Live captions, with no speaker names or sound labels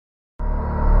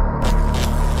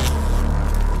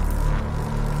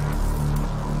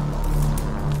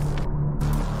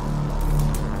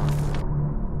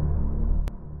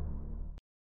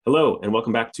Hello, and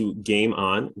welcome back to Game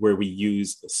On, where we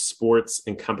use sports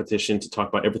and competition to talk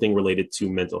about everything related to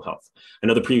mental health.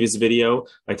 Another previous video,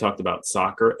 I talked about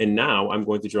soccer, and now I'm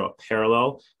going to draw a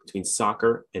parallel between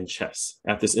soccer and chess.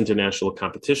 At this international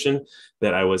competition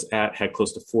that I was at, had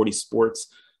close to 40 sports,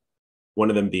 one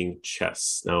of them being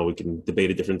chess. Now, we can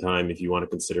debate a different time if you want to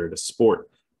consider it a sport.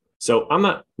 So I'm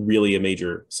not really a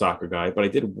major soccer guy, but I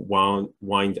did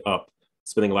wind up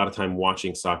spending a lot of time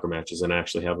watching soccer matches, and I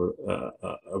actually have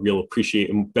a real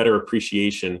better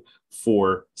appreciation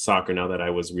for soccer now that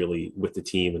I was really with the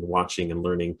team and watching and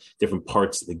learning different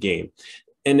parts of the game.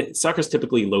 And soccer is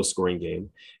typically a low-scoring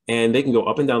game, and they can go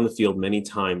up and down the field many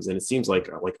times. And it seems like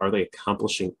are they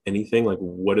accomplishing anything? Like,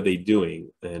 what are they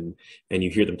doing? And you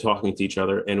hear them talking to each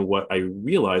other. And what I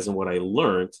realized and what I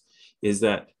learned is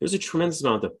that there's a tremendous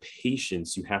amount of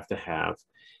patience you have to have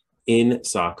in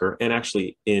soccer and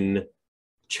actually in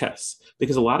chess,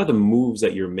 because a lot of the moves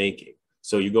that you're making,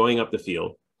 so you're going up the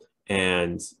field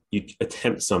and you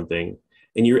attempt something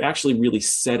and you're actually really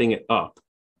setting it up.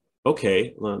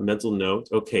 Okay, mental note.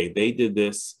 Okay, they did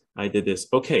this, I did this.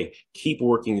 Okay, keep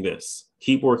working this,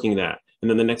 keep working that. And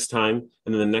then the next time,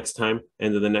 and then the next time,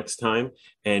 and then the next time.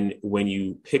 And when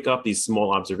you pick up these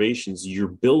small observations, you're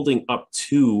building up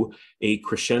to a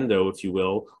crescendo, if you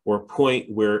will, or a point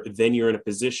where then you're in a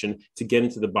position to get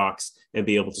into the box and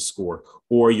be able to score.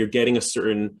 Or you're getting a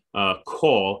certain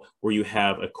call where you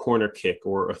have a corner kick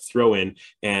or a throw in,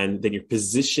 and then you're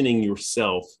positioning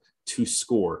yourself to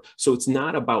score. So it's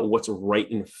not about what's right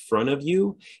in front of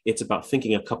you. It's about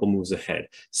thinking a couple moves ahead.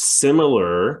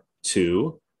 Similar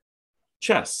to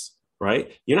chess,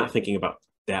 right? You're not thinking about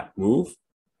that move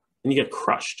and you get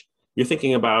crushed. You're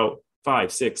thinking about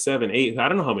 5, 6, 7, 8. I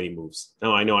don't know how many moves.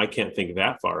 Now I know I can't think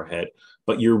that far ahead,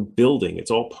 but you're building.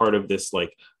 It's all part of this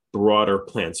like broader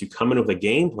plan. So you come in with a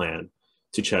game plan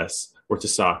to chess or to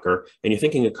soccer, and you're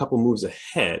thinking a couple moves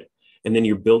ahead, and then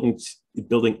you're building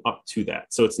up to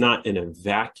that. So it's not in a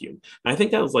vacuum. And I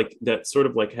think that was like that sort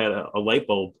of like had a light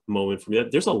bulb moment for me.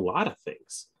 There's a lot of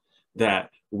things that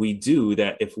we do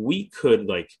that if we could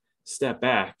like step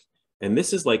back, and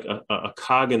this is like a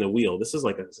cog in the wheel, this is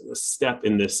like a step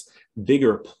in this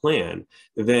bigger plan,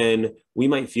 then we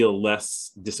might feel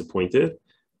less disappointed,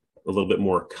 a little bit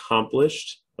more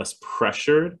accomplished, less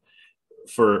pressured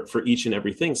for each and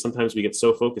everything. Sometimes we get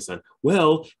so focused on,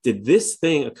 well, did this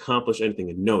thing accomplish anything?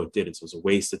 And no, it didn't. So it was a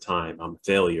waste of time. I'm a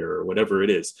failure, or whatever it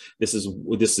is.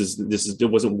 It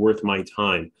wasn't worth my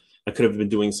time. I could have been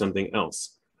doing something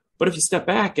else. But if you step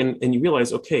back and you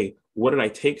realize, okay, what did I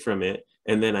take from it?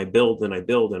 And then I build and I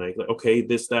build and I, okay,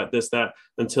 this, that,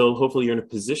 until hopefully you're in a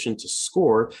position to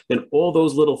score. Then all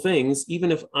those little things,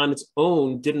 even if on its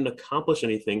own didn't accomplish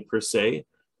anything per se,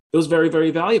 it was very, very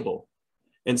valuable.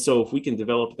 And so if we can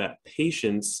develop that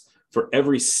patience for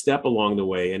every step along the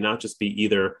way and not just be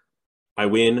either I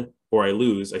win or I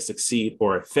lose, I succeed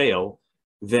or I fail,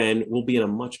 then we'll be in a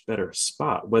much better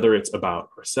spot, whether it's about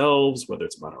ourselves, whether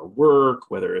it's about our work,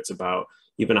 whether it's about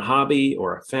even a hobby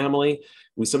or a family.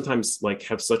 We sometimes like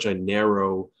have such a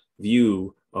narrow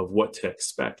view of what to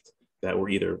expect that we're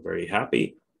either very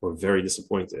happy or very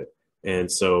disappointed.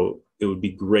 And so it would be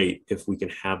great if we can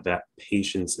have that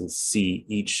patience and see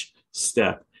each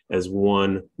step as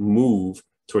one move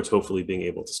towards hopefully being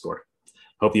able to score.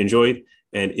 Hope you enjoyed.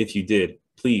 And if you did,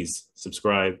 please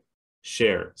subscribe,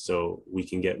 share, so we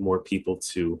can get more people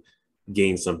to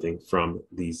gain something from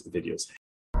these videos.